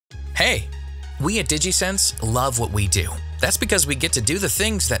Hey, we at DigiSense love what we do. That's because we get to do the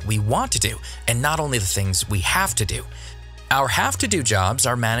things that we want to do, and not only the things we have to do. Our have-to-do jobs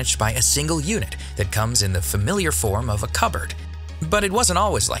are managed by a single unit that comes in the familiar form of a cupboard. But it wasn't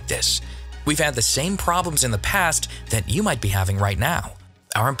always like this. We've had the same problems in the past that you might be having right now.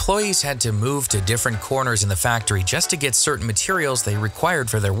 Our employees had to move to different corners in the factory just to get certain materials they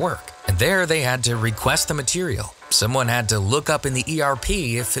required for their work. And there they had to request the material. Someone had to look up in the ERP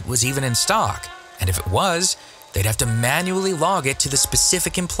if it was even in stock. And if it was, they'd have to manually log it to the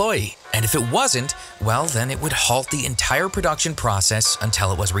specific employee. And if it wasn't, well, then it would halt the entire production process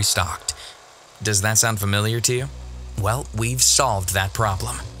until it was restocked. Does that sound familiar to you? Well, we've solved that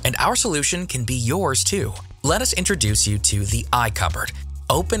problem. And our solution can be yours too. Let us introduce you to the i.cupboard.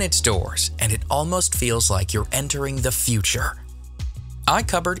 Open its doors, and it almost feels like you're entering the future.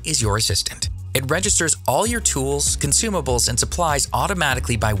 i.cupboard is your assistant. It registers all your tools, consumables, and supplies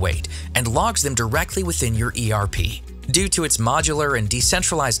automatically by weight and logs them directly within your ERP. Due to its modular and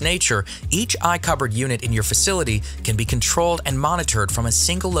decentralized nature, each i.cupboard unit in your facility can be controlled and monitored from a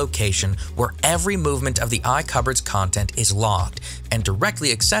single location where every movement of the i.cupboard's content is logged and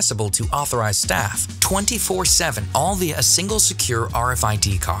directly accessible to authorized staff 24/7, all via a single secure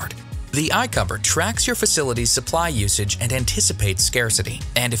RFID card. The i.cupboard tracks your facility's supply usage and anticipates scarcity.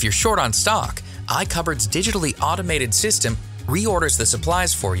 And if you're short on stock, i.cupboard's digitally automated system reorders the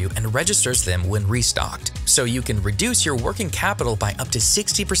supplies for you and registers them when restocked, so you can reduce your working capital by up to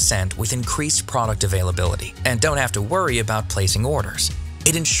 60% with increased product availability and don't have to worry about placing orders.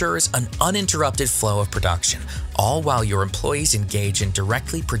 It ensures an uninterrupted flow of production, all while your employees engage in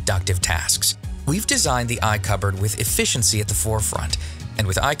directly productive tasks. We've designed the i.cupboard with efficiency at the forefront, and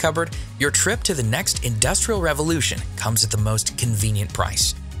with i.cupboard, your trip to the next industrial revolution comes at the most convenient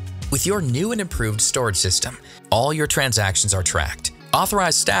price. With your new and improved storage system, all your transactions are tracked.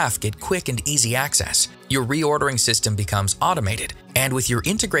 Authorized staff get quick and easy access. Your reordering system becomes automated. And with your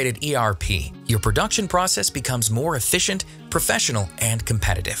integrated ERP, your production process becomes more efficient, professional, and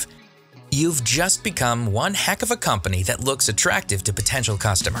competitive. You've just become one heck of a company that looks attractive to potential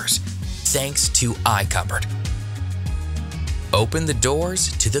customers. Thanks to i.cupboard. Open the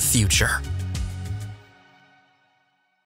doors to the future.